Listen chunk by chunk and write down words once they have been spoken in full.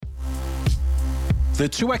The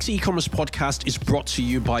 2X e-commerce podcast is brought to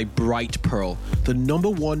you by Brightpearl, the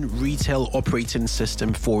 #1 retail operating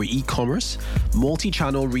system for e-commerce,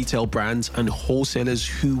 multi-channel retail brands, and wholesalers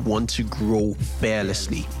who want to grow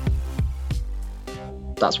fearlessly.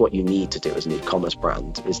 That's what you need to do as an e-commerce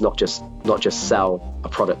brand, is not just sell a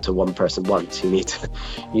product to one person once. You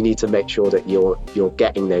need to make sure that you're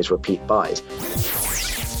getting those repeat buys.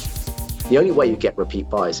 The only way you get repeat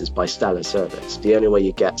buys is by stellar service. The only way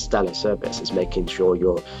you get stellar service is making sure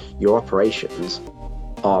your operations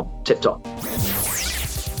are tip-top.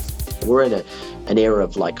 We're in an era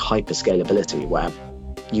of hyper scalability where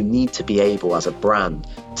you need to be able as a brand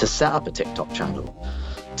to set up a TikTok channel,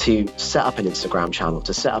 to set up an Instagram channel,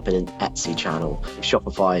 to set up an Etsy channel,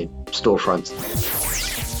 Shopify storefronts.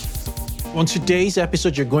 On today's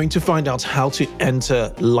episode, you're going to find out how to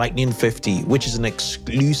enter Lightning 50, which is an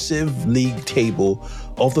exclusive league table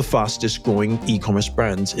of the fastest growing e-commerce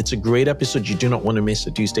brands. It's a great episode. You do not want to miss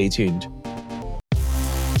it. Do stay tuned.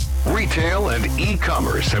 Retail and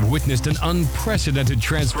e-commerce have witnessed an unprecedented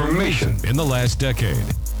transformation in the last decade.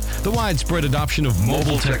 The widespread adoption of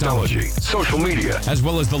mobile technology, social media, as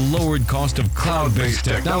well as the lowered cost of cloud-based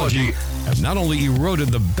technology have not only eroded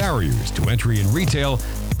the barriers to entry in retail,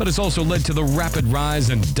 but it's also led to the rapid rise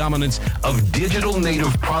and dominance of digital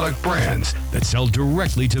native product brands that sell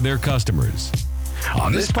directly to their customers.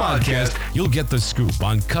 On this podcast, you'll get the scoop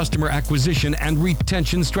on customer acquisition and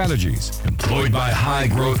retention strategies employed by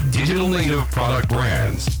high-growth digital native product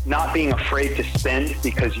brands. Not being afraid to spend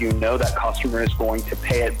because you know that customer is going to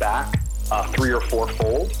pay it back 3 or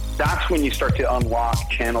 4-fold. That's when you start to unlock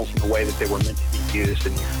channels in the way that they were meant to be used.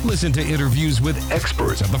 Listen to interviews with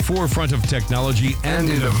experts at the forefront of technology and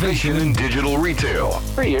innovation in digital retail.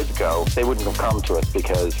 3 years ago, they wouldn't have come to us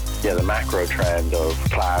because, the macro trend of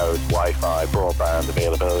cloud, Wi-Fi, broadband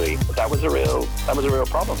availability, that was a real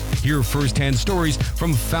problem. Hear firsthand stories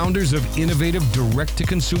from founders of innovative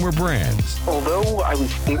direct-to-consumer brands. Although I was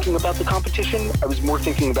thinking about the competition, I was more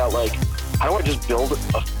thinking about how do I just build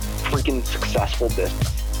a freaking successful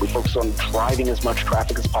business? We focus on driving as much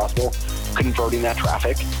traffic as possible, converting that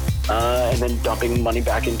traffic, and then dumping money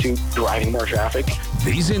back into driving more traffic.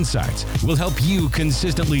 These insights will help you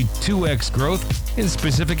consistently 2x growth in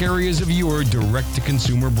specific areas of your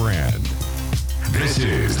direct-to-consumer brand. This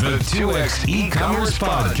is the 2X e-commerce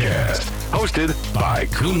podcast, hosted by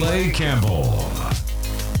Kunle Campbell.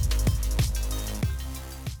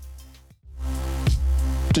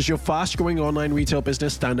 Does your fast-growing online retail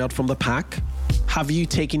business stand out from the pack? Have you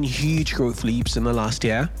taken huge growth leaps in the last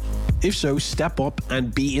year? If so, step up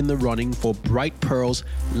and be in the running for Brightpearl's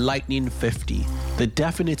Lightning 50, the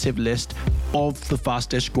definitive list of the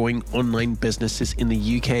fastest growing online businesses in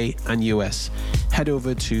the UK and US. Head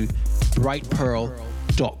over to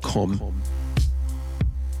brightpearl.com.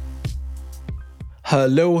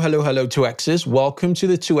 Hello, 2Xers. Welcome to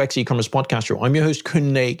the 2X e-commerce podcast show. I'm your host,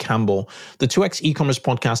 Kunle Campbell. The 2X e-commerce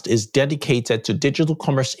podcast is dedicated to digital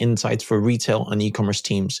commerce insights for retail and e-commerce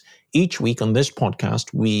teams. Each week on this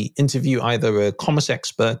podcast, we interview either a commerce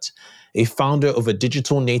expert, a founder of a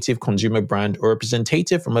digital native consumer brand, or a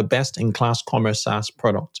representative from a best-in-class commerce SaaS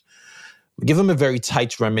product. We give them a very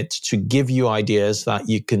tight remit to give you ideas that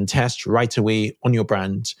you can test right away on your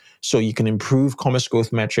brand so you can improve commerce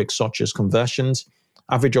growth metrics such as conversions,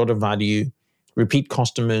 average order value, repeat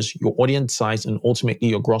customers, your audience size, and ultimately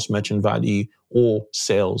your gross merchant value or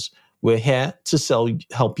sales. We're here to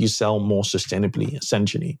help you sell more sustainably,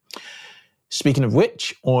 essentially. Speaking of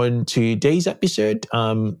which, on today's episode,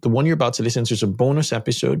 the one you're about to listen to is a bonus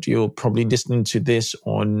episode. You're probably listening to this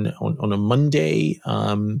on a Monday.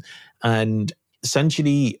 And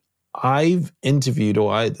essentially, I've interviewed,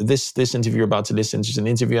 this interview you're about to listen to is an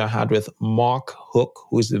interview I had with Mark Hook,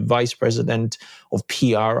 who is the Vice President of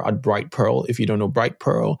PR at Brightpearl. If you don't know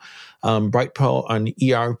Brightpearl, Brightpearl, an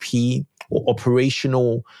ERP or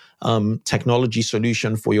operational technology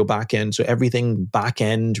solution for your backend. So everything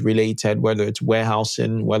backend related, whether it's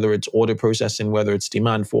warehousing, whether it's order processing, whether it's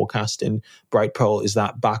demand forecasting, Brightpearl is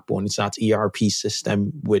that backbone. It's that ERP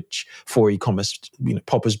system, which for e-commerce,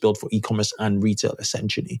 purpose built for e-commerce and retail,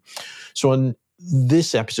 essentially. So on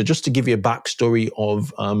this episode, just to give you a backstory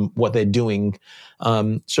of what they're doing.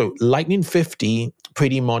 So Lightning 50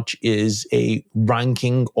 pretty much is a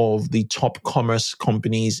ranking of the top commerce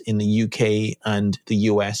companies in the UK and the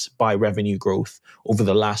US by revenue growth over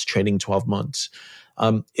the last trailing 12 months.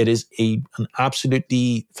 It is an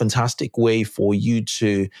absolutely fantastic way for you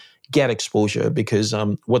to get exposure because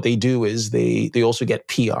what they do is they also get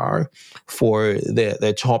PR for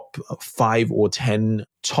their top 5 or 10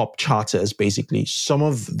 top charters, basically. Some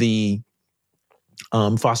of the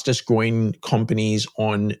fastest growing companies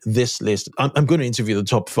on this list. I'm going to interview the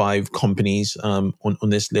top 5 companies on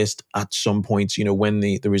this list at some point, when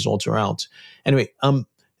the results are out. Anyway,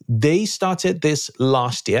 they started this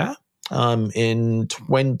last year. In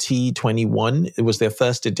 2021, it was their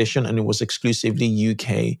first edition, and it was exclusively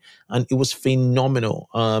UK, and it was phenomenal.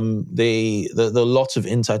 There are lots of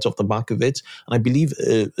insights off the back of it, and I believe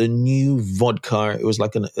a new vodka. It was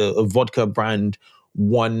like a vodka brand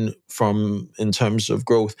won from in terms of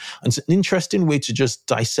growth. And it's an interesting way to just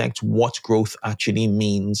dissect what growth actually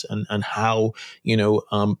means and how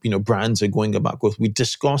brands are going about growth. We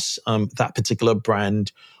discuss that particular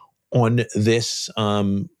brand on this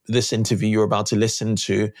this interview you're about to listen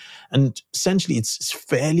to. And essentially, it's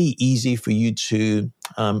fairly easy for you to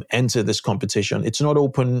enter this competition. It's not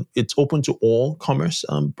open. It's open to all commerce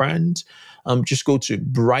brands. Just go to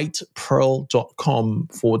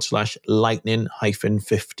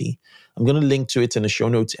brightpearl.com/lightning-50. I'm going to link to it in the show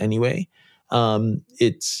notes anyway.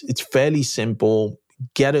 It's fairly simple.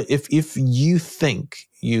 Get it if you think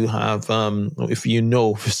you have, if you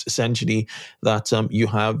know essentially that you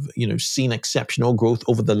have seen exceptional growth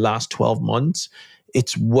over the last 12 months.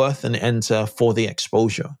 It's worth an enter for the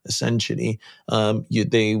exposure. Essentially,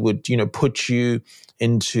 they would put you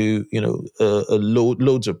into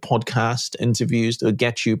loads of podcast interviews. They'll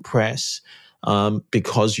get you press.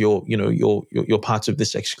 Because you're part of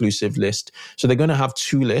this exclusive list. So they're going to have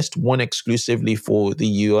 2 lists, one exclusively for the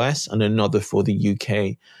US and another for the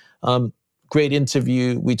UK. Great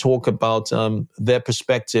interview. We talk about their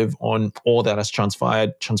perspective on all that has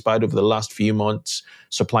transpired over the last few months,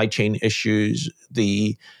 supply chain issues,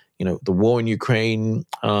 the war in Ukraine,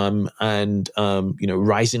 and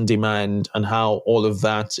rising demand, and how all of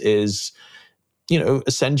that is,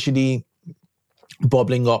 essentially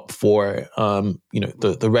bubbling up for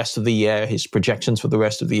the rest of the year, his projections for the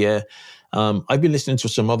rest of the year. I've been listening to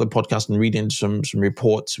some other podcasts and reading some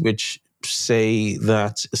reports which say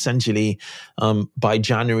that essentially by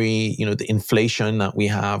January, the inflation that we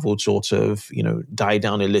have will sort of die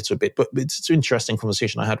down a little bit. But it's an interesting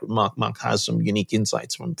conversation I had with Mark. Mark has some unique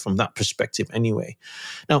insights from that perspective anyway.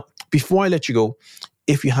 Now, before I let you go,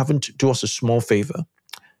 if you haven't, do us a small favor.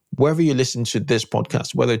 Wherever you listen to this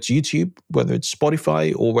podcast, whether it's YouTube, whether it's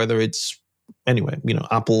Spotify, or whether it's anyway,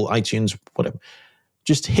 Apple, iTunes, whatever,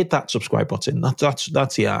 just hit that subscribe button. That's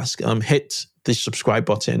the ask. Hit the subscribe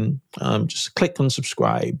button. Just click on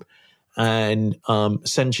subscribe, and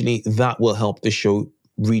essentially that will help the show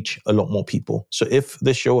reach a lot more people. So if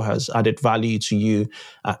this show has added value to you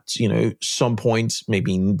at some point,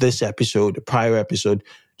 maybe in this episode, a prior episode,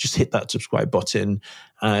 just hit that subscribe button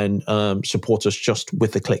and support us just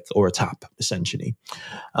with a click or a tap, essentially.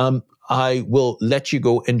 I will let you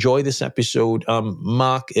go. Enjoy this episode.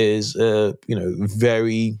 Mark is,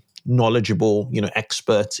 very knowledgeable,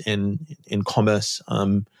 expert in commerce.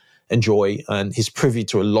 Enjoy, and he's privy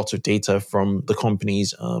to a lot of data from the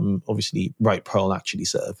companies, obviously, Bright Pearl actually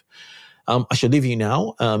serve. I shall leave you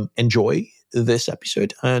now. Enjoy this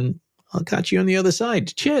episode, and I'll catch you on the other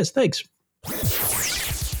side. Cheers. Thanks.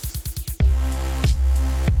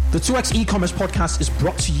 The 2X e-commerce podcast is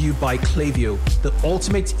brought to you by Klaviyo, the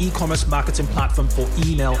ultimate e-commerce marketing platform for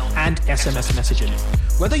email and SMS messaging.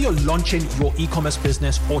 Whether you're launching your e-commerce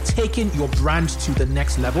business or taking your brand to the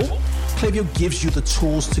next level, Klaviyo gives you the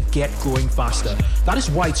tools to get growing faster. That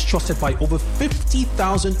is why it's trusted by over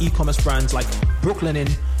 50,000 e-commerce brands like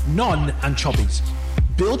Brooklinen, None, and Chubbies.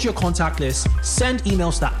 Build your contact list, send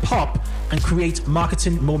emails that pop, and create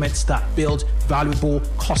marketing moments that build valuable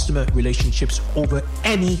customer relationships over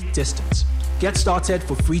any distance. Get started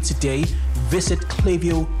for free today. Visit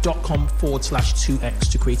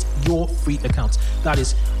klaviyo.com/2x to create your free account. That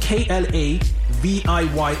is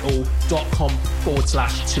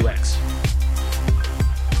klaviyo.com/2x.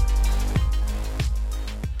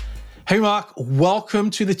 Hey, Mark,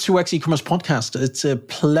 welcome to the 2X e-commerce podcast. It's a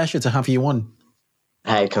pleasure to have you on.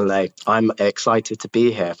 Hey, Kunle. I'm excited to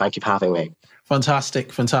be here. Thank you for having me.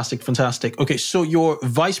 Fantastic. Okay, so you're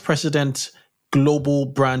Vice President, Global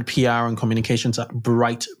Brand PR and Communications at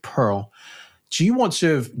Bright Pearl. Do you want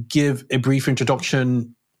to give a brief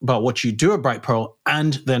introduction about what you do at Bright Pearl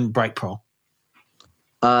and then Bright Pearl?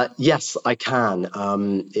 Yes, I can.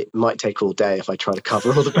 It might take all day if I try to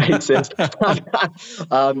cover all the bases.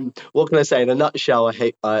 What can I say? In a nutshell,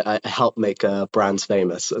 I help make brands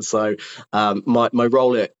famous. So my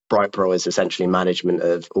role at Bright Pearl is essentially management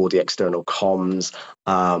of all the external comms,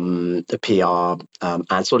 the PR,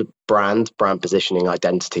 and sort of brand positioning,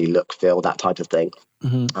 identity, look, feel, that type of thing.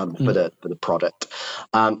 For the product.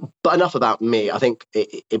 But enough about me. I think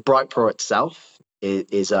Bright Pearl itself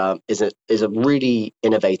is a really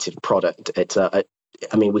innovative product. It's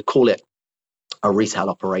we call it a retail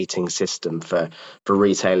operating system for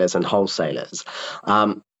retailers and wholesalers.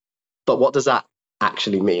 But what does that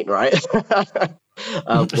actually mean, right?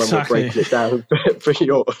 When we're breaking it down for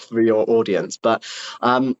your audience. But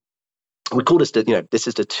we call this this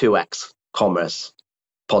is the 2X Commerce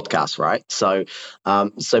podcast, right? So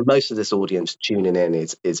most of this audience tuning in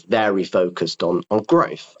is very focused on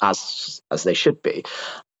growth, as they should be.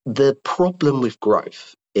 The problem with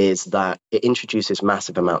growth is that it introduces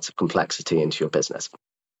massive amounts of complexity into your business.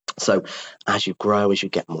 So as you grow, as you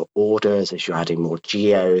get more orders, as you're adding more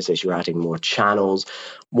geos, as you're adding more channels,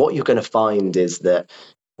 what you're going to find is that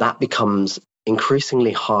becomes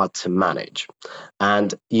increasingly hard to manage.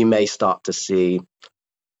 And you may start to see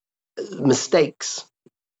mistakes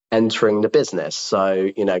entering the business.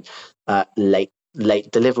 So, late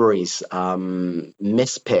deliveries,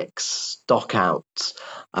 mispicks, stock outs,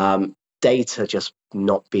 data just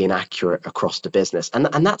not being accurate across the business.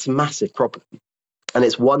 And that's a massive problem. And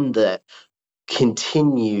it's one that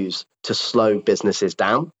continues to slow businesses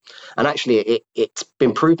down. And actually, it's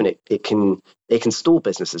been proven it can stall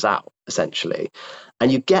businesses out, essentially.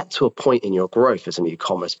 And you get to a point in your growth as an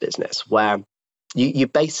e-commerce business where you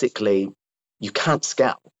basically, you can't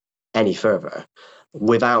scale any further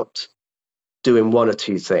without doing one or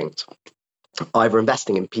two things. Either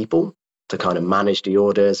investing in people to kind of manage the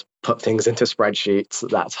orders, put things into spreadsheets,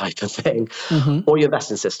 that type of thing, or you invest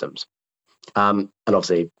in systems. And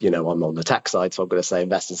obviously, I'm on the tech side, so I'm going to say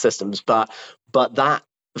invest in systems. But that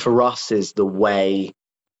for us is the way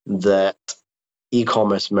that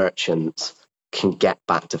e-commerce merchants can get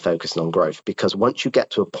back to focusing on growth. Because once you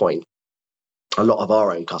get to a point, a lot of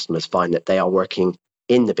our own customers find that they are working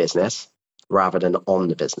in the business rather than on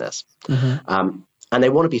the business. And they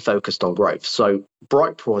want to be focused on growth. So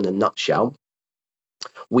BrightPro, in a nutshell,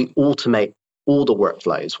 we automate all the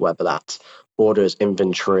workflows, whether that's orders,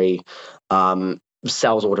 inventory,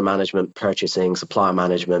 sales order management, purchasing, supplier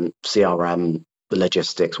management, CRM,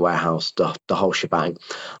 logistics, warehouse, the whole shebang.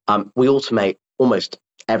 We automate almost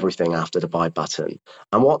everything after the buy button.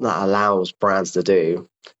 And what that allows brands to do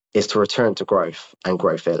is to return to growth and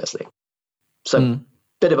grow fearlessly. So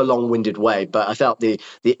bit of a long-winded way, but I felt the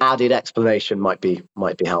added explanation might be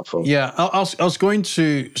helpful. Yeah, I was going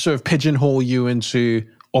to sort of pigeonhole you into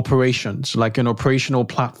operations, like an operational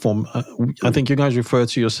platform. I think you guys refer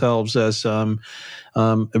to yourselves as a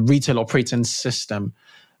retail operating system.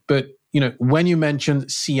 But, when you mentioned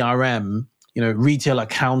CRM, retail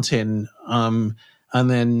accounting, and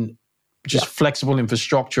then just flexible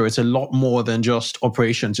infrastructure, it's a lot more than just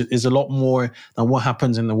operations. It is a lot more than what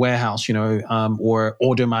happens in the warehouse, or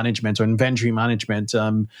order management or inventory management.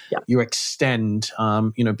 You extend,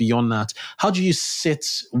 beyond that. How do you sit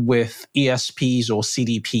with ESPs or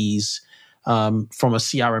CDPs from a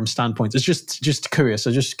CRM standpoint? It's just curious.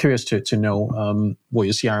 I'm just curious to know what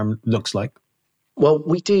your CRM looks like. Well,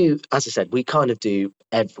 we do, as I said, we kind of do.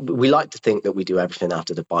 We like to think that we do everything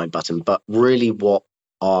after the buy button, but really, what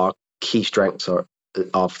our key strengths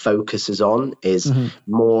our focus is on is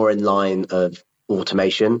more in line of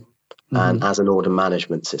automation and as an order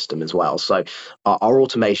management system as well. So our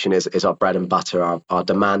automation is our bread and butter, our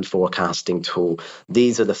demand forecasting tool.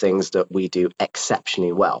 These are the things that we do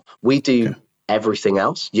exceptionally well. We do everything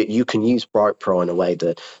else. You can use BrightPro in a way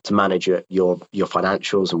to manage your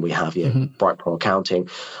financials, and we have your BrightPro accounting.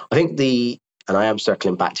 I think and I am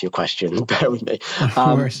circling back to your question, bear with me.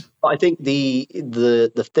 But I think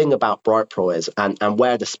the thing about BrightPro is, and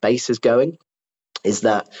where the space is going, is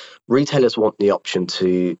that retailers want the option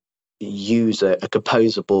to use a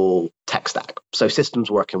composable tech stack. So systems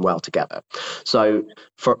working well together. So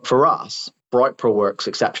for us, BrightPro works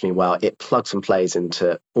exceptionally well. It plugs and plays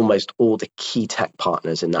into almost all the key tech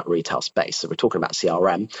partners in that retail space. So we're talking about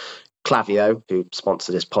CRM. Klaviyo, who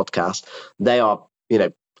sponsor this podcast, they are,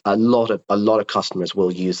 a lot of customers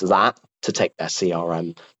will use that to take their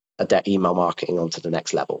CRM, their email marketing onto the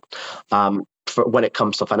next level. When it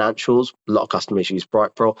comes to financials, a lot of customers use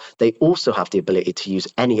BrightPro. They also have the ability to use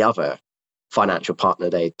any other financial partner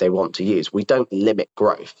they want to use. We don't limit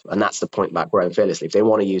growth, and that's the point about growing fearlessly. If they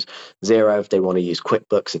want to use Xero, if they want to use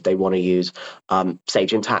QuickBooks, if they want to use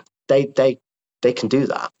Sage Intacct, they can do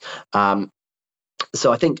that.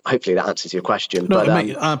 So I think hopefully that answers your question. No,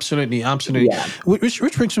 absolutely. Yeah. Which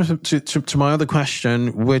brings me to my other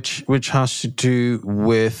question, which has to do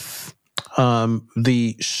with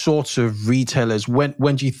the sorts of retailers.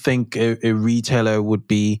 When do you think a retailer would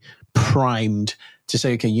be primed to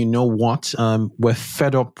say, okay, you know what, we're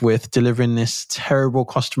fed up with delivering this terrible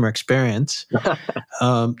customer experience,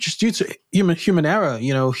 just due to human error,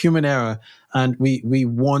 human error. And we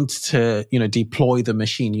want to, deploy the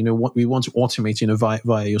machine, we want to automate,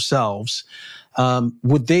 via yourselves.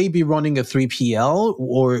 Would they be running a 3PL,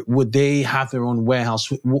 or would they have their own warehouse?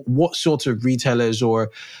 What sorts of retailers or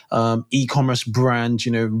e-commerce brands,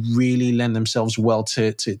 really lend themselves well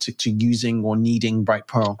to using or needing Bright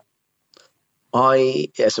Pearl?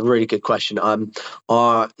 It's a really good question.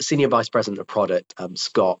 Our senior vice president of product,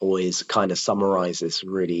 Scott, always kind of summarizes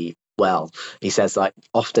really well. He says, like,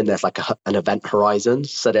 often there's like an event horizon.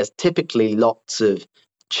 So there's typically lots of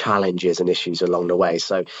challenges and issues along the way.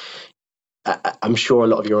 So I'm sure a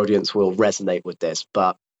lot of your audience will resonate with this,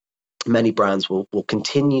 but many brands will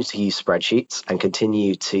continue to use spreadsheets and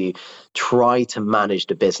continue to try to manage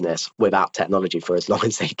the business without technology for as long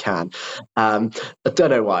as they can. I don't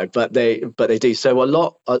know why, but they do. So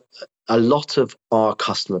a lot of our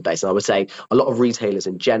customer base, and I would say a lot of retailers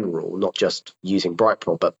in general, not just using Bright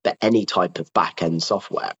Pearl, but any type of back-end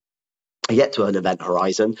software, get to an event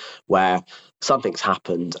horizon where something's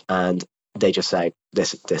happened and they just say,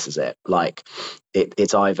 this is it. Like,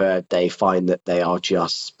 it's either they find that they are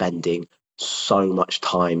just spending so much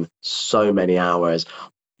time, so many hours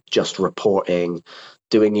just reporting,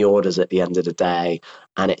 doing the orders at the end of the day,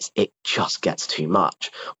 and it just gets too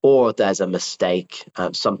much. Or there's a mistake,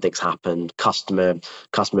 something's happened, customers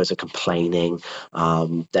are complaining,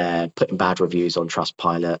 they're putting bad reviews on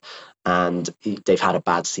Trustpilot, and they've had a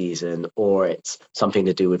bad season, or it's something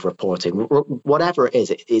to do with reporting. Whatever it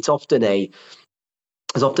is, it's often a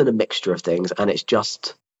mixture of things, and it's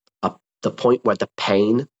just the point where the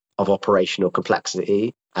pain of operational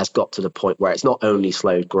complexity has got to the point where it's not only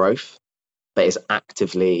slowed growth, but is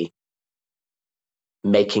actively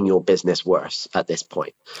making your business worse at this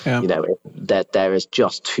point. Yeah. There is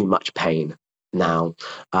just too much pain now.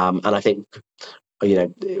 And I think,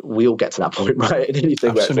 we all get to that point, right? In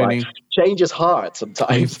anything where it's like, change is hard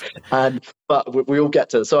sometimes. But we all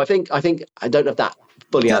get to, so I think I don't have that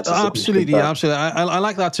fully answered. Absolutely. I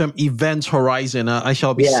like that term, event horizon. I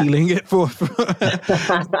shall be stealing it for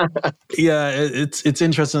yeah, it's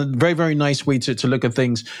interesting. Very, very nice way to look at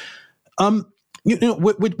things. At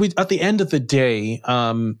the end of the day,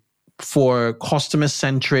 for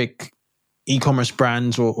customer-centric e-commerce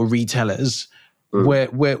brands or retailers,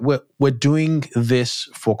 we're doing this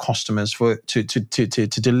for customers to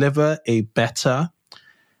deliver a better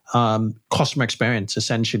customer experience,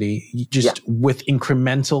 essentially, just with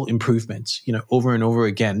incremental improvements, over and over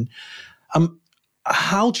again.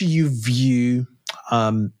 How do you view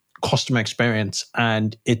customer experience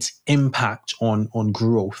and its impact on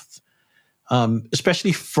growth?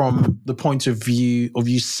 Especially from the point of view of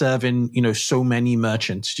you serving, so many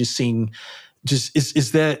merchants,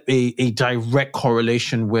 is there a direct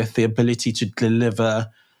correlation with the ability to deliver,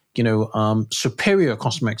 superior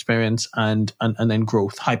customer experience and then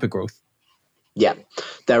growth, hyper growth? Yeah,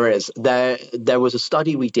 there is. There was a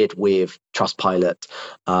study we did with Trustpilot.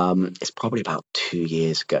 It's probably about 2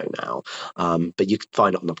 years ago now, but you can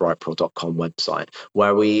find it on the brightpearl.com website,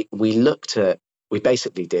 where we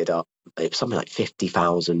basically did something like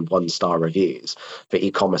 50,000 one-star reviews for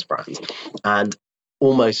e-commerce brands, and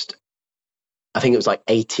almost, I think it was like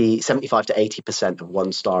 75 to 80% of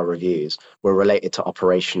one-star reviews were related to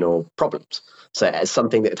operational problems. So it's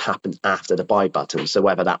something that had happened after the buy button. So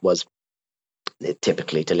whether that was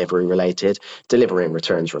typically delivery and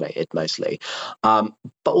returns related mostly. But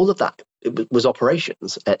all of that was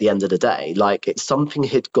operations at the end of the day. Like, it's something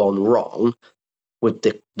had gone wrong with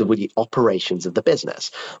the operations of the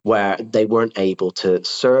business, where they weren't able to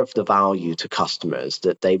serve the value to customers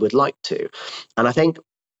that they would like to. And I think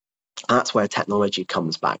that's where technology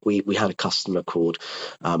comes back. We had a customer called,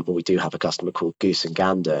 or we do have a customer called Goose and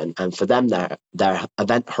Gander, and for them, their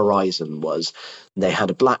event horizon was they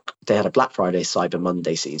had a Black Friday, Cyber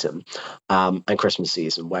Monday season, and Christmas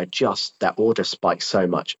season, where just their order spiked so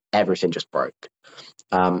much, everything just broke.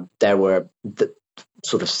 There were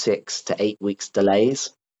sort of 6 to 8 weeks delays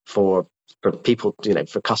for people,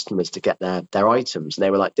 for customers to get their items. And they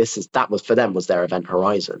were like, that was for them was their event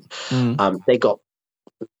horizon. They got,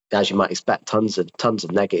 as you might expect, tons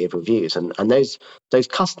of negative reviews, and those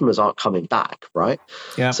customers aren't coming back, right?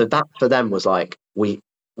 Yeah. So that for them was like, we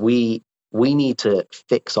need to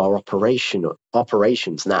fix our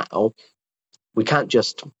operations now. We can't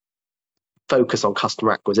just focus on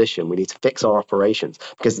customer acquisition. We need to fix our operations,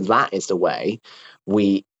 because that is the way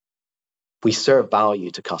we serve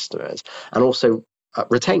value to customers, and also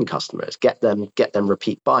retain customers, get them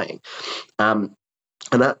repeat buying.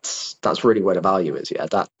 And that's really where the value is. Yeah,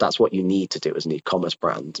 that's what you need to do as an e-commerce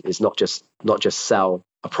brand, is not just sell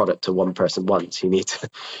a product to one person once. You need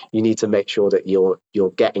to make sure that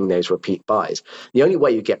you're getting those repeat buys. The only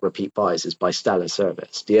way you get repeat buys is by stellar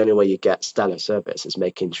service. The only way you get stellar service is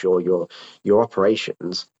making sure your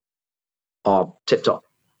operations are tip top.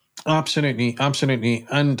 Absolutely.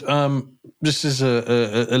 And this is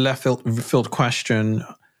a left field question.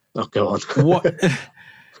 Oh, go on. What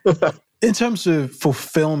in terms of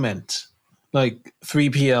fulfillment, like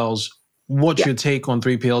 3PLs? What's your take on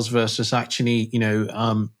 3PLs versus actually,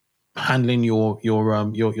 handling your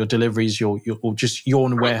deliveries, or just your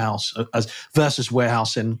own warehouse as versus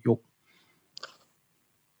warehousing your?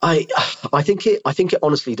 I think it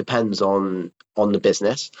honestly depends on the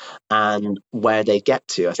business and where they get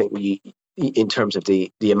to. I think in terms of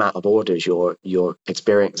the amount of orders you're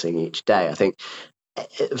experiencing each day. I think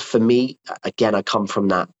for me, again, I come from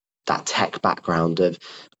that tech background of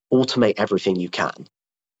automate everything you can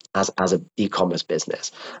as an e-commerce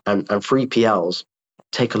business, and 3PLs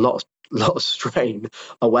take a lot of strain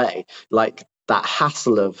away, like that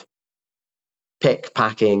hassle of pick,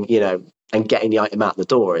 packing, and getting the item out the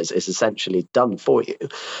door is essentially done for you.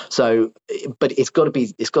 So, but it's got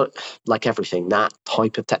like everything, that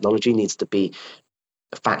type of technology needs to be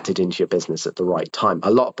factored into your business at the right time.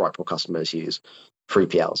 A lot of Brightpool customers use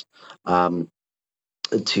 3PLs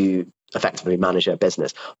to effectively manage their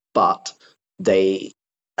business, but they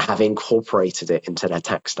have incorporated it into their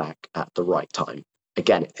tech stack at the right time.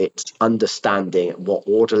 Again, it's understanding what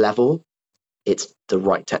order level it's the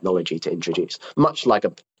right technology to introduce. Much like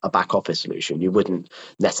a back office solution, you wouldn't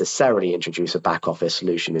necessarily introduce a back office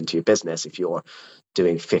solution into your business if you're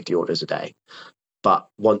doing 50 orders a day. But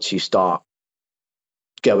once you start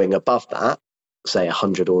going above that, say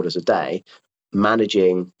 100 orders a day,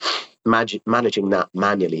 managing that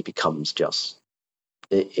manually becomes just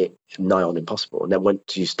nigh on impossible. And then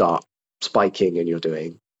once you start spiking and you're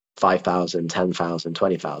doing 5,000, 10,000,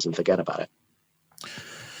 20,000, forget about it.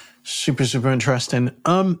 Super interesting.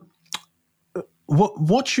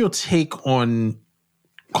 What's your take on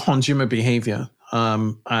consumer behavior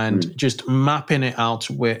and just mapping it out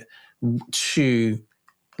to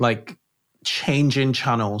like changing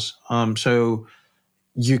channels? So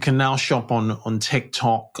you can now shop on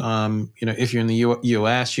TikTok. If you're in the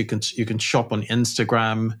US, you can shop on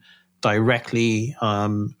Instagram directly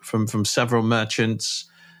from several merchants.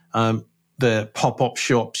 The pop-up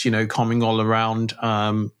shops, coming all around.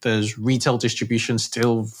 There's retail distribution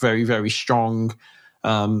still very, very strong.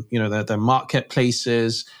 Their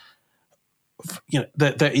marketplaces.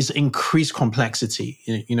 There is increased complexity,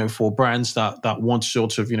 for brands that want to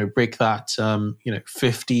sort of, break that, $50,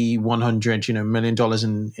 $100, $1 million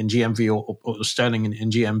in GMV or sterling in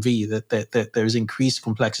GMV. That there is increased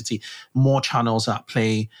complexity, more channels at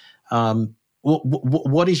play.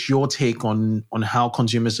 What is your take on how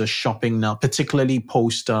consumers are shopping now, particularly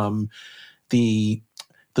post the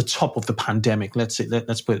top of the pandemic? Let's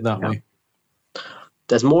put it that way.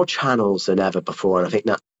 There's more channels than ever before, and I think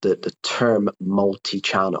that the term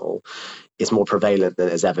multi-channel is more prevalent than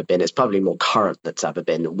it's ever been. It's probably more current than it's ever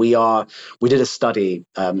been. We did a study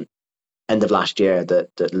end of last year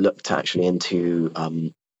that looked actually into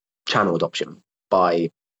channel adoption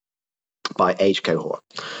by age cohort.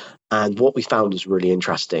 And what we found was really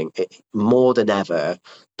interesting. More than ever,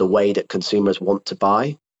 the way that consumers want to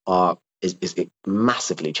buy is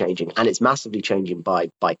massively changing, and it's massively changing by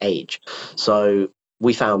age. So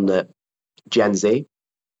we found that Gen Z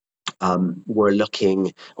were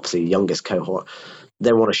looking, obviously the youngest cohort,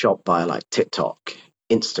 they want to shop via like TikTok,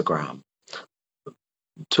 Instagram,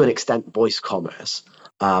 to an extent voice commerce,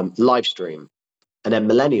 live stream. And then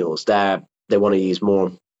millennials, they want to use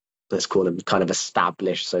more, let's call them kind of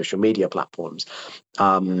established social media platforms,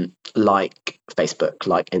 like Facebook,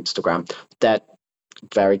 like Instagram. They're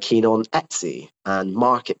very keen on Etsy and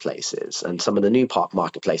marketplaces, and some of the new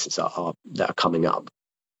marketplaces that are coming up.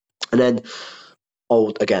 And then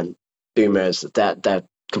again, boomers, they're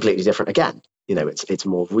completely different again. It's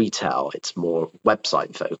more retail, it's more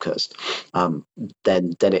website focused than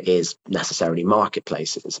it is necessarily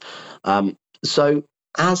marketplaces. So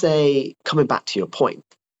coming back to your point,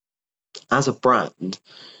 as a brand,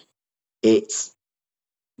 it's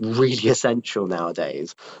really essential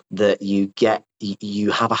nowadays that you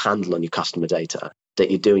have a handle on your customer data, that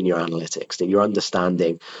you're doing your analytics, that you're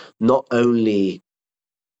understanding not only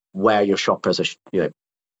where your shoppers are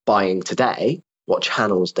buying today, what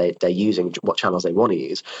channels they're using, what channels they want to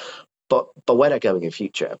use, but where they're going in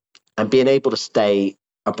future, and being able to stay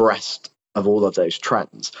abreast of all of those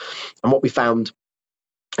trends. And what we found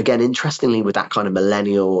again, interestingly, with that kind of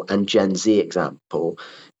millennial and Gen Z example,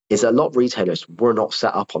 is a lot of retailers were not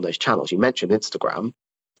set up on those channels. You mentioned Instagram,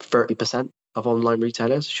 30% of online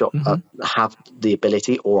retailers have the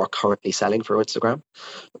ability or are currently selling through Instagram,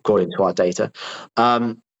 according to our data.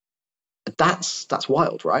 That's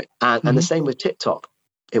wild, right? And the same with TikTok.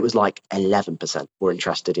 It was like 11% were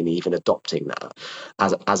interested in even adopting that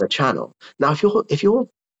as a channel. Now, if your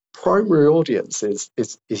primary audience is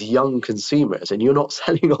young consumers and you're not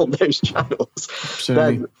selling on those channels,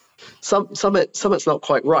 then something's not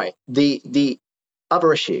quite right. The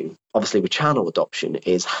other issue, obviously, with channel adoption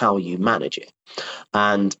is how you manage it.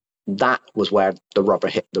 And that was where the rubber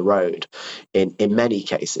hit the road in many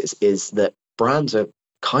cases, is that brands are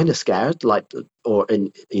kind of scared, I'm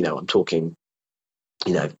talking,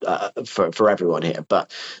 for everyone here,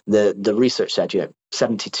 but the research said,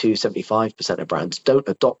 72-75% of brands don't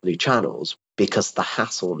adopt new channels because the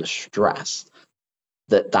hassle and the stress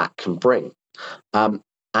that can bring.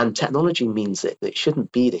 And technology means that it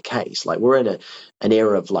shouldn't be the case. Like, we're in an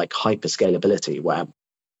era of like hyper scalability where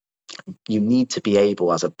you need to be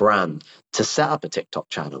able as a brand to set up a TikTok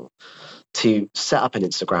channel, to set up an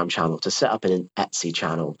Instagram channel, to set up an Etsy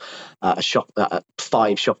channel, 5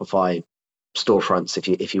 Shopify storefronts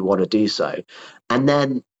if you want to do so, and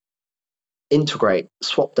then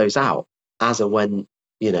swap those out as and when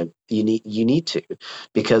you need to,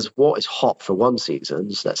 because what is hot for one season,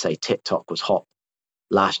 let's say TikTok was hot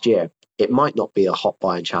last year, it might not be a hot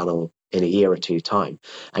buying channel in a year or two time,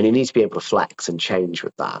 and you need to be able to flex and change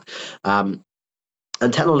with that. And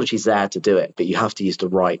technology is there to do it, but you have to use the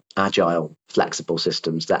right agile, flexible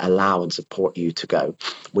systems that allow and support you to go,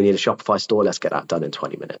 we need a Shopify store, let's get that done in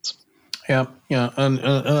 20 minutes. Yeah, and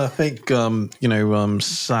I think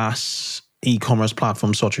SaaS e-commerce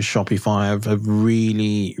platforms such as Shopify have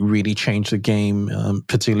really, really changed the game,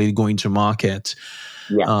 particularly going to market.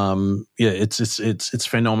 It's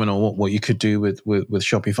phenomenal what you could do with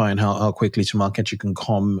Shopify and how quickly to market you can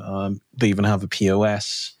come. They even have a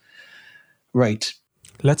POS. Right.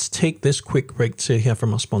 Let's take this quick break to hear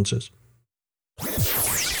from our sponsors.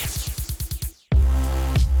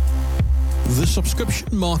 The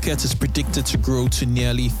subscription market is predicted to grow to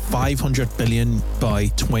nearly $500 billion by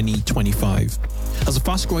 2025. As a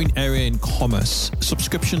fast-growing area in commerce,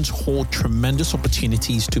 subscriptions hold tremendous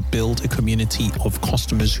opportunities to build a community of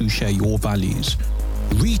customers who share your values.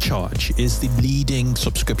 Recharge is the leading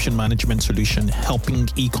subscription management solution helping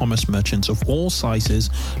e-commerce merchants of all sizes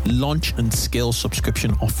launch and scale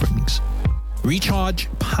subscription offerings. Recharge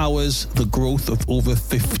powers the growth of over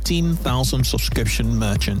 15,000 subscription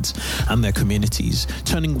merchants and their communities,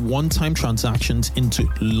 turning one-time transactions into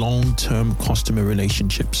long-term customer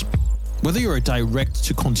relationships. Whether you're a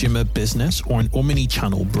direct-to-consumer business or an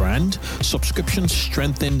omni-channel brand, subscriptions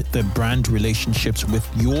strengthen the brand relationships with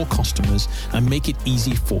your customers and make it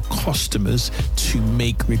easy for customers to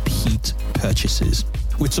make repeat purchases.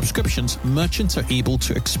 With subscriptions, merchants are able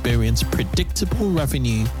to experience predictable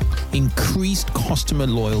revenue, increased customer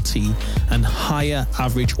loyalty, and higher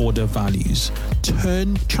average order values.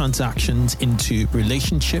 Turn transactions into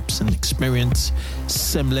relationships and experience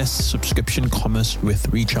seamless subscription commerce with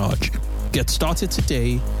Recharge. Get started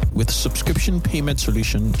today with a subscription payment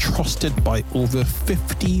solution trusted by over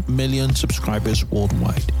 50 million subscribers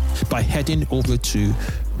worldwide by heading over to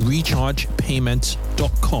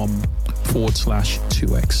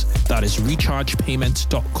rechargepayments.com/2x. That is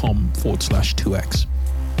rechargepayments.com/2x.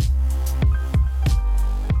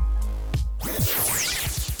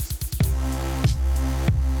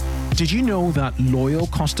 Did you know that loyal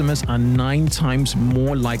customers are 9 times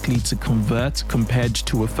more likely to convert compared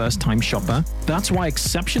to a first-time shopper? That's why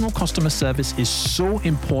exceptional customer service is so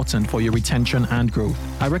important for your retention and growth.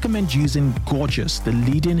 I recommend using Gorgias, the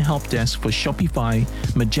leading help desk for Shopify,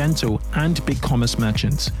 Magento, and BigCommerce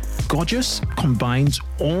merchants. Gorgias combines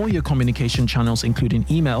all your communication channels, including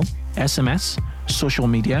email, SMS, social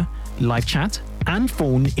media, live chat, and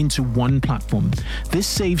phone into one platform. This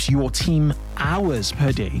saves your team hours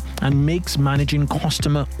per day and makes managing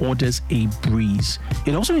customer orders a breeze.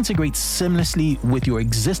 It also integrates seamlessly with your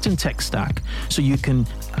existing tech stack so you can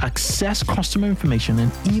access customer information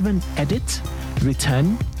and even edit,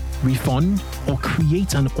 return, refund, or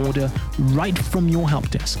create an order right from your help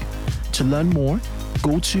desk. To learn more,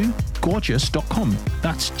 go to gorgias.com.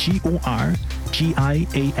 That's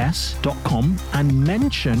GORGIAS.com and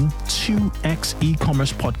mention 2X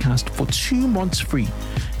e-commerce podcast for 2 months free.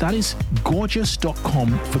 That is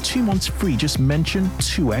gorgias.com for 2 months free. Just mention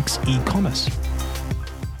 2X e-commerce.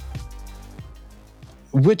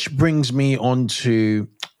 Which brings me on to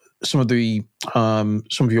some of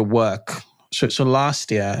your work So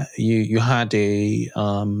last year you had a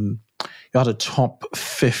top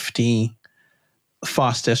 50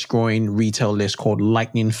 fastest growing retail list called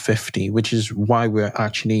Lightning 50, which is why we're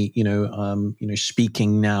actually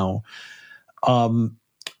speaking now. Do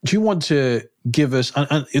you want to give us?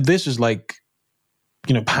 And this is like,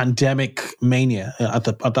 pandemic mania at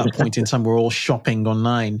that point in time. We're all shopping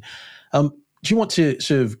online. Do you want to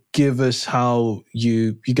sort of give us how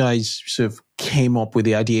you guys sort of came up with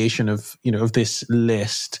the ideation of this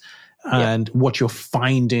list and what your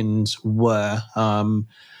findings were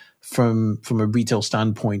from a retail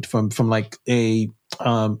standpoint, from like a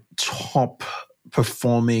top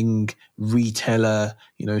performing retailer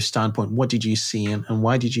standpoint? What did you see and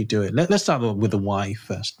why did you do it? Let's start with the why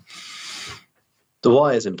first. The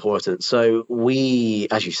why is important. So we,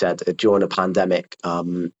 as you said, during a pandemic,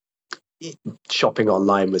 shopping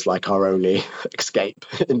online was like our only escape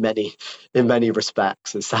in many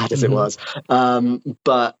respects, as sad as it was.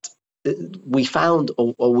 But we found,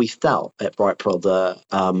 or we felt at Bright Pearl, the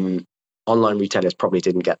online retailers probably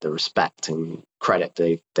didn't get the respect and credit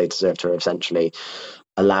they deserved, for essentially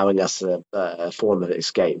allowing us a form of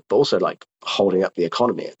escape, but also like holding up the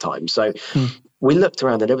economy at times. So we looked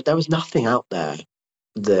around and there was nothing out there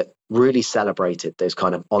that really celebrated those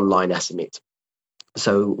kind of online SMEs.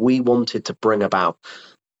 So we wanted to bring about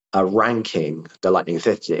a ranking, the Lightning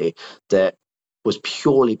 50, that was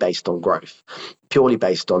purely based on growth, purely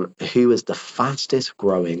based on who is the fastest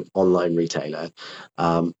growing online retailer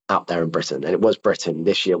out there in Britain. And it was Britain.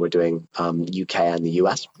 This year we're doing UK and the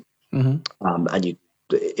US. And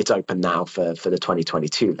it's open now for the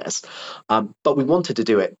 2022 list. But we wanted to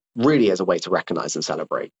do it really as a way to recognize and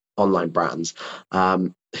celebrate online brands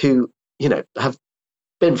who, have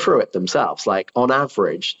been through it themselves. Like on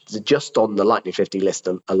average, just on the Lightning 50 list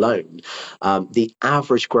alone, the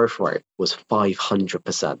average growth rate was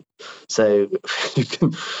 500%. So you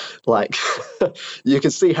can you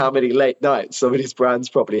can see how many late nights some of these brands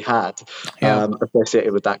probably had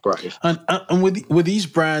associated with that growth. And were these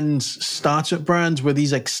brands startup brands? Were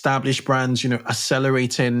these established brands,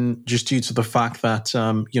 accelerating just due to the fact that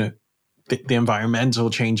the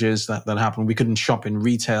environmental changes that happened? We couldn't shop in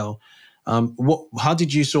retail. How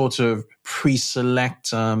did you sort of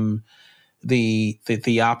pre-select the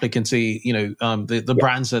applicants, the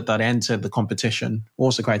brands that entered the competition? What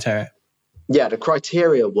was the criteria? Yeah, the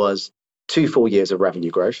criteria was 2 full years of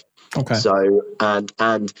revenue growth. Okay. So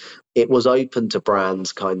and it was open to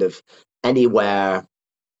brands kind of anywhere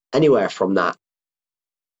from that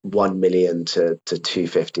 1 million to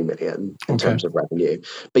 250 million in terms of revenue,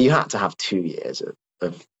 but you had to have 2 years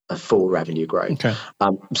of full revenue growth. Okay.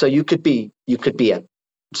 So you could be a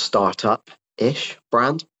startup-ish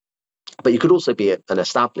brand, but you could also be an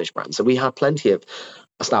established brand. So we had plenty of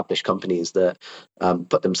established companies that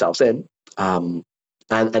put themselves in, and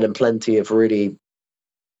then plenty of really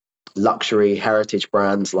luxury heritage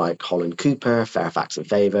brands like Holland Cooper, Fairfax and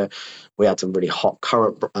Favour. We had some really hot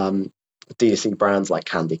current D2C brands like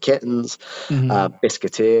Candy Kittens,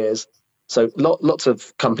 Biscuiteers. So lots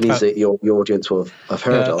of companies that your audience will have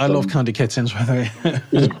heard of. I love Candy Kittens, by the way.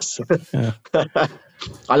 Yes.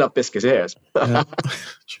 I love Biscuiteers.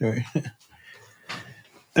 True.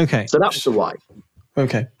 Okay. So that's the why.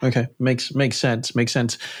 Okay. Makes sense.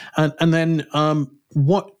 And then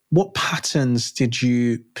what patterns did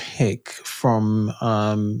you pick from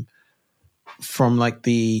like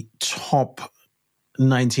the top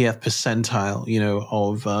 90th percentile,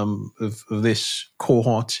 of this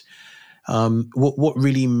cohort? What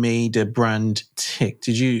really made a brand tick?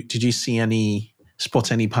 Did you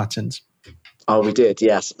spot any patterns? Oh, we did,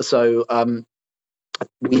 yes. So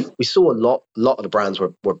we saw a lot of the brands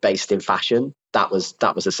were based in fashion. That was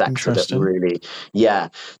a sector that really,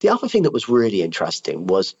 The other thing that was really interesting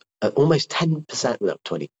was almost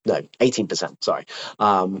 18%. Sorry,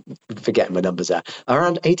 forgetting my numbers there.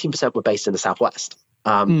 Around 18% were based in the Southwest,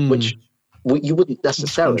 which you wouldn't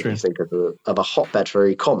necessarily think of a hotbed for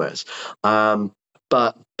e-commerce.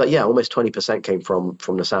 But yeah, almost 20% came from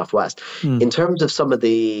the Southwest. In terms of some of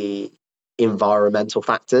the environmental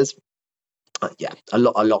factors, a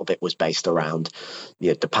lot of it was based around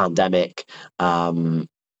the pandemic,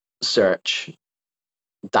 search,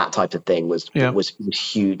 that type of thing was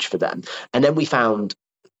huge for them. And then we found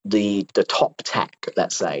the top tech,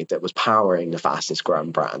 let's say, that was powering the fastest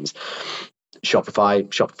growing brands.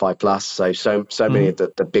 Shopify Plus. So many of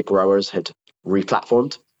the big growers had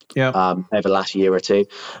replatformed over the last year or two.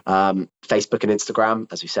 Facebook and Instagram,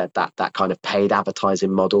 as we said, that kind of paid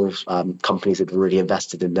advertising models, companies had really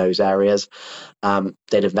invested in those areas.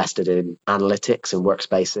 They'd invested in analytics and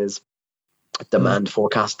workspaces, demand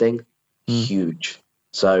forecasting, huge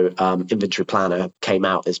So Inventory Planner came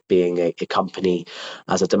out as being a company,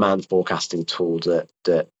 as a demand forecasting tool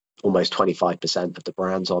that almost 25% of the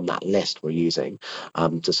brands on that list were using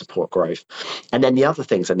to support growth. And then the other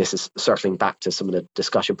things, and this is circling back to some of the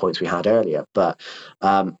discussion points we had earlier, but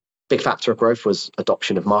big factor of growth was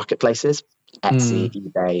adoption of marketplaces, Etsy,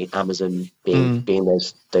 eBay, Amazon being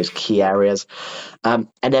those key areas. And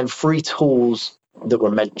then free tools that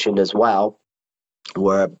were mentioned as well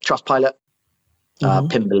were Trustpilot,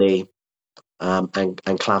 Pimbly, and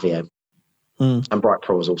Klaviyo. And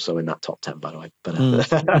Brightpearl was also in that top 10, by the way. But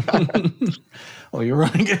oh, you're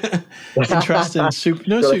right. Interesting. Super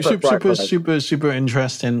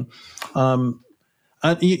interesting.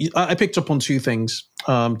 I picked up on two things.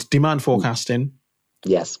 Demand forecasting.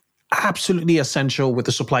 Yes. Absolutely essential with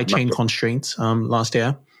the supply chain constraints last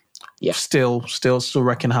year. Yeah. Still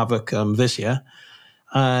wreaking havoc this year.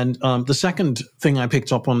 And the second thing I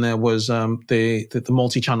picked up on there was the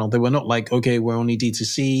multi-channel. They were not like, okay, we're only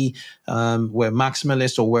D2C, we're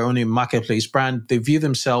maximalist, or we're only a marketplace brand. They view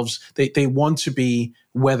themselves, they want to be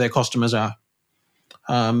where their customers are.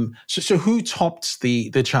 So who topped the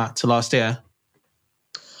chart last year?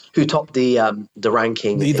 Who topped the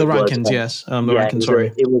ranking? The rankings, yes. Rankings,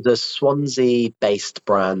 sorry. It was a Swansea-based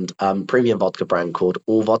brand, premium vodka brand called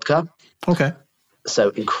All Vodka. Okay. So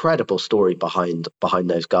incredible story behind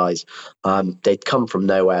those guys. They'd come from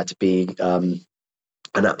nowhere to be an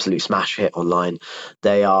absolute smash hit online.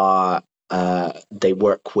 They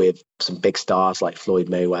work with some big stars like Floyd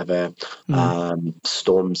Mayweather,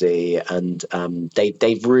 Stormzy, and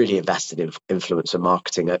they've really invested in influencer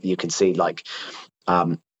marketing. You can see, like,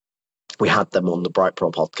 we had them on the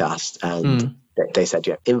Brightpearl podcast, and they said,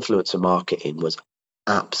 influencer marketing was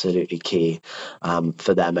absolutely key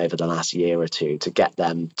for them over the last year or two to get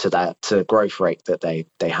them to the growth rate that they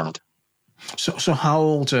had. So how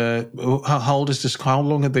old is this? How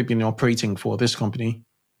long have they been operating for, this company?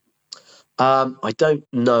 I don't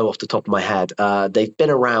know off the top of my head. They've been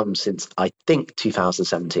around since, I think,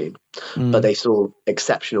 2017, but they saw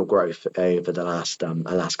exceptional growth over the last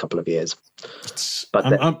couple of years.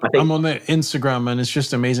 I'm on their Instagram, and it's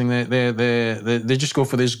just amazing. They just go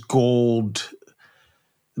for this gold.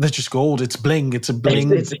 They're just gold. It's bling. It's a bling.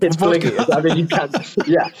 It's bling. I mean, you can't.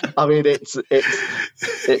 Yeah. I mean, it's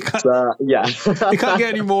yeah. You can't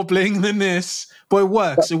get any more bling than this. But it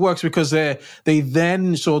works. It works because they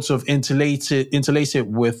then sort of interlace it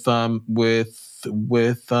with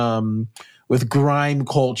grime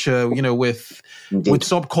culture. With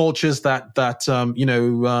subcultures that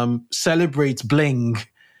celebrate bling.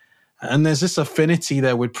 And there's this affinity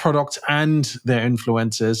there with product and their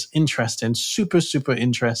influencers. Interesting, super, super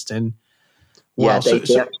interesting. Wow.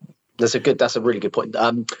 Yeah, that's a really good point.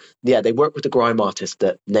 They work with the grime artist.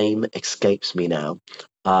 That name escapes me now.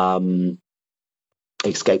 But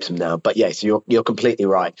yes, you're completely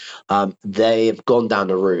right. They've gone down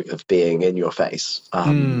the route of being in your face,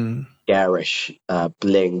 garish,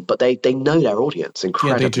 bling, but they know their audience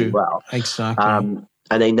incredibly well. Exactly. And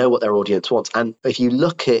they know what their audience wants. And if you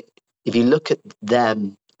look at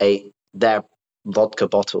them, their vodka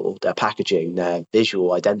bottle, their packaging, their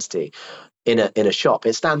visual identity in a shop,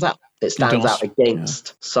 it stands out. It stands out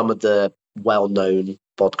against some of the well-known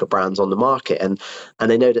vodka brands on the market, and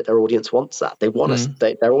they know that their audience wants that. They want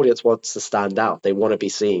their audience wants to stand out. They want to be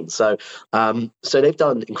seen. So they've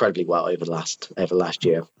done incredibly well over the last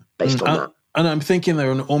year based on that. And I'm thinking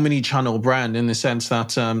they're an omni-channel brand in the sense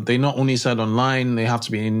that they not only sell online, they have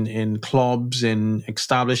to be in clubs, in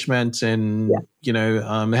establishments, and they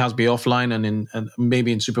have to be offline and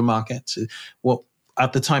maybe in supermarkets. Well,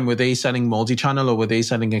 at the time, were they selling multi-channel or were they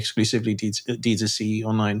selling exclusively D2C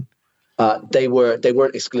online? They weren't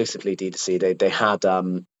exclusively D2C.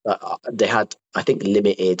 They had I think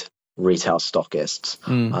limited retail stockists.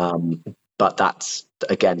 But that's,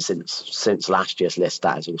 again, since last year's list,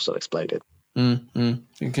 that has also exploded.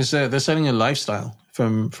 Because they're selling a lifestyle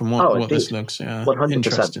from what this looks.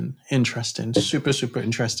 100%. Interesting. Super, super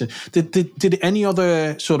interesting. Did any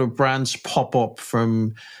other sort of brands pop up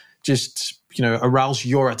from just arouse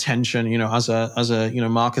your attention? As a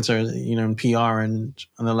marketer, in PR and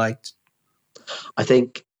the like. I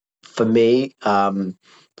think for me,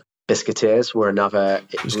 Biscuiteers were another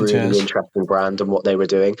really interesting brand and what they were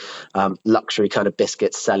doing. Luxury kind of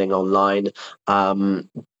biscuits selling online.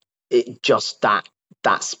 Just that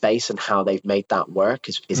space and how they've made that work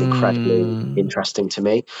is incredibly interesting to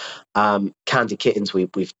me. Candy Kittens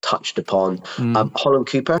we've touched upon. Holland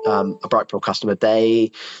Cooper, a Brightpearl customer,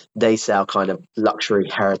 they sell kind of luxury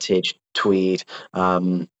heritage tweed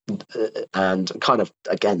and kind of,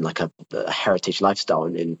 again, like a heritage lifestyle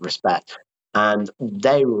in respect. And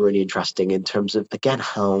they were really interesting in terms of, again,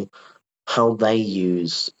 how they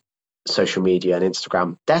use social media and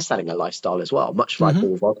Instagram. They're selling a lifestyle as well, much like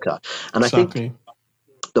all vodka. And Exactly. I think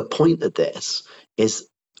the point of this is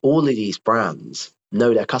all of these brands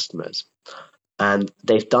know their customers, and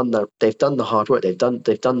they've done the hard work. They've done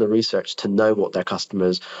the research to know what their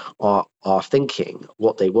customers are thinking,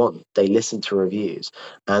 what they want. They listen to reviews,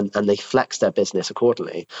 and they flex their business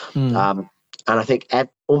accordingly. And I think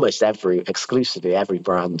exclusively every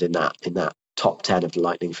brand in that top 10 of the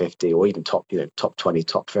Lightning 50, or even top 20,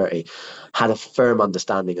 top 30, had a firm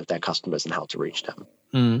understanding of their customers and how to reach them.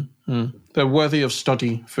 They're worthy of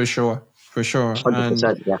study for sure.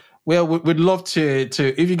 100%, yeah. Well, we'd love to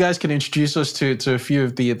if you guys can introduce us to a few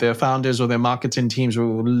of their founders or their marketing teams. We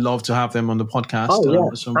would love to have them on the podcast. Oh yeah,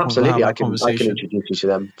 absolutely. I can introduce you to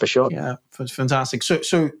them for sure. Yeah, fantastic. So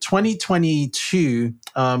 2022.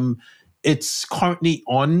 It's currently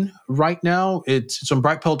on right now. It's on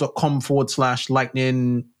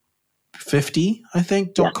brightpearl.com/lightning50, I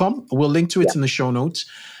think, .com. We'll link to it in the show notes.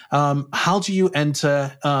 How do you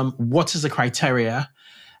enter? What is the criteria?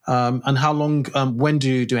 And how long, when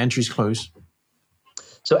do entries close?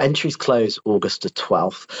 So entries close August the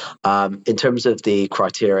 12th. In terms of the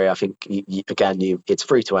criteria, I think, it's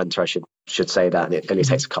free to enter. I should say that, and it only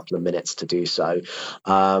takes a couple of minutes to do so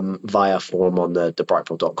via form on the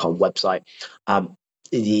brightpearl.com website.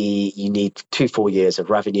 You need 2 full years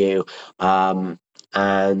of revenue, and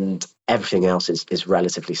everything else is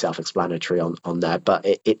relatively self-explanatory on there. But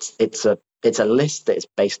it's a list that is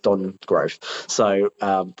based on growth. So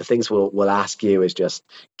the things we'll ask you is just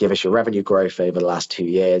give us your revenue growth over the last 2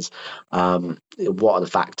 years. What are the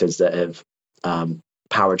factors that have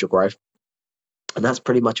powered your growth? And that's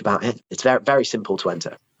pretty much about it. It's very, very simple to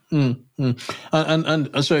enter. And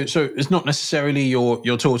so it's not necessarily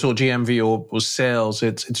your total GMV or sales.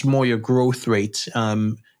 It's more your growth rate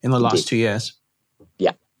in the last 2 years.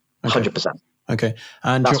 Yeah, 100%. Okay,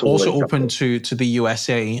 and that's you're also open to the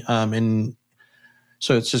USA,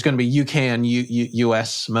 so it's just going to be UK and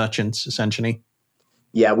US merchants essentially.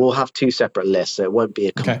 Yeah, we'll have 2 separate lists, so it won't be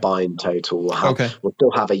a combined total. We'll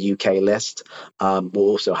still have a UK list. We'll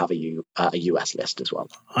also have a US list as well.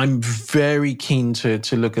 I'm very keen to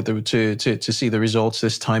look at to see the results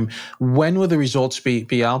this time. When will the results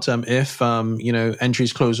be out? If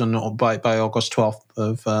entries close by August 12th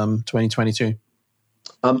of 2022.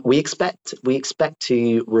 We expect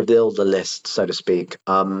to reveal the list, so to speak,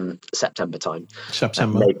 September time.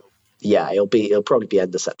 September. It'll probably be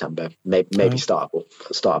end of September, maybe start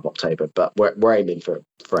of October, but we're aiming for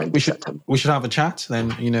end of September. We should have a chat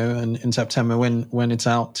then, in September when it's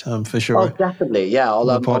out, for sure. Oh, definitely, yeah.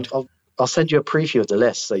 I'll send you a preview of the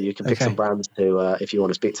list so you can pick some brands to, if you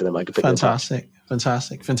want to speak to them, I can put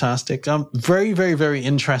Fantastic. Very, very, very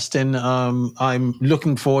interesting. I'm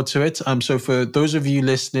looking forward to it. So for those of you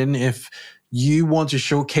listening, if you want to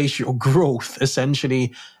showcase your growth,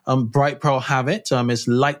 essentially, Bright Pearl have it. It's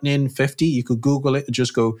Lightning 50. You could Google it.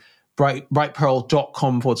 Just go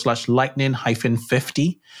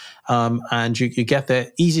brightpearl.com/lightning-50. And you get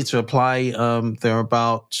there. Easy to apply. There are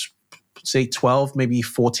about, say, 12, maybe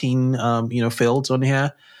 14, fields on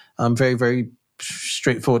here. Very, very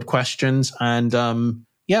straightforward questions. And,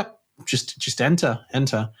 just enter.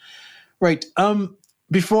 Right.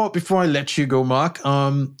 Before I let you go, Mark,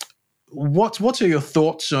 what are your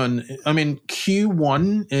thoughts on,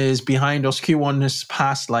 Q1 is behind us. Q1 has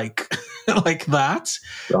passed like that.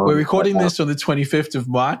 We're recording this on the 25th of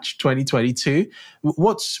March, 2022.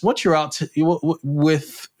 What's your out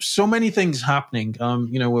with so many things happening?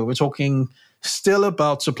 We're talking still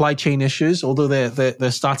about supply chain issues, although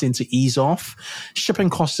they're starting to ease off. Shipping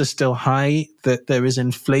costs are still high. That there is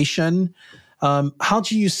inflation. How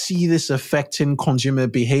do you see this affecting consumer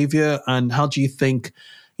behavior, and how do you think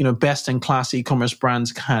best-in-class e-commerce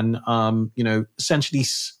brands can, essentially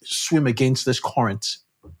swim against this current?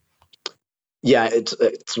 Yeah,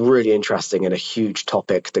 it's really interesting and a huge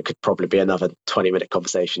topic that could probably be another 20-minute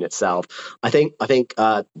conversation itself. I think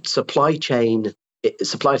supply chain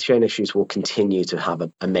issues will continue to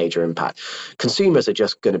have a major impact. Consumers are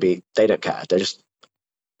just going to be, they don't care. They're just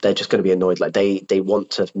going to be annoyed. Like they want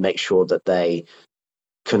to make sure that they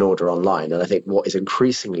can order online. And I think what is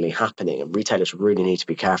increasingly happening, and retailers really need to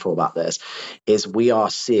be careful about this, is we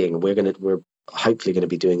are seeing, we're hopefully going to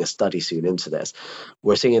be doing a study soon into this.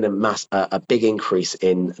 We're seeing a big increase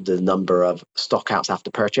in the number of stockouts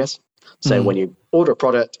after purchase. So when you order a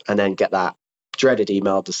product and then get that dreaded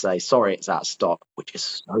email to say, sorry, it's out of stock, which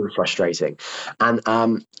is so frustrating. And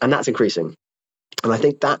that's increasing. And I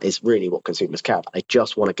think that is really what consumers care about. They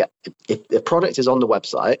just want to get, if the product is on the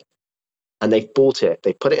website, and they've bought it,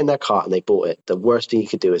 they put it in their cart and they bought it, the worst thing you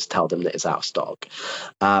could do is tell them that it's out of stock.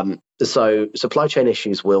 So supply chain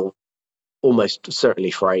issues will almost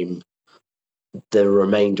certainly frame the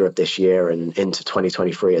remainder of this year and into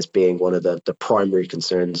 2023 as being one of the primary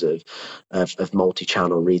concerns of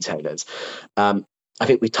multi-channel retailers. I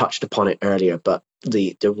think we touched upon it earlier, but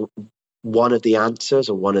the one of the answers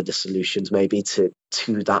or one of the solutions maybe to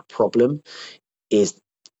that problem is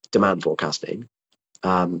demand forecasting,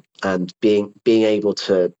 and being able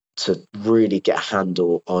to really get a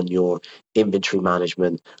handle on your inventory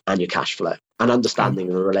management and your cash flow, and understanding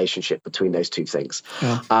the relationship between those two things.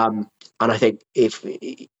 And I think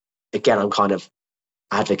again, I'm kind of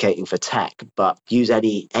advocating for tech, but use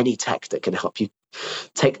any tech that can help you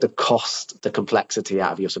take the cost, the complexity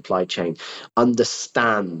out of your supply chain,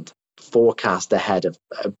 understand, forecast ahead of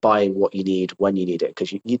buying what you need when you need it,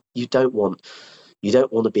 because you don't want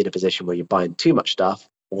to be in a position where you're buying too much stuff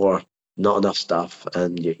or not enough stuff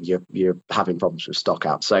and you're having problems with stock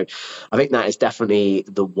out. So I think that is definitely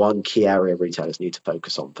the one key area retailers need to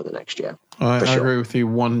focus on for the next year. I agree with you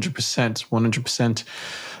 100%.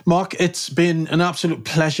 Mark, it's been an absolute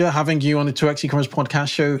pleasure having you on the 2X e-commerce podcast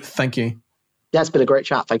show. Thank you. Yeah, it's been a great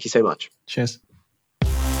chat. Thank you so much. Cheers.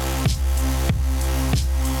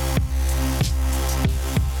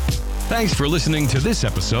 Thanks for listening to this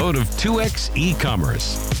episode of 2X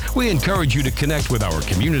E-Commerce. We encourage you to connect with our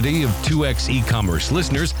community of 2X E-Commerce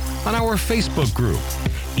listeners on our Facebook group,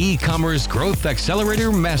 E-Commerce Growth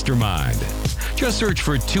Accelerator Mastermind. Just search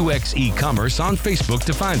for 2X E-Commerce on Facebook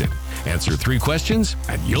to find it. Answer 3 questions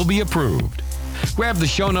and you'll be approved. Grab the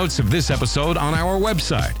show notes of this episode on our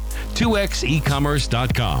website,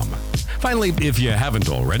 2xecommerce.com. Finally, if you haven't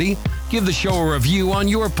already, give the show a review on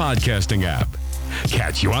your podcasting app.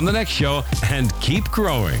 Catch you on the next show and keep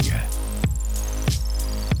growing.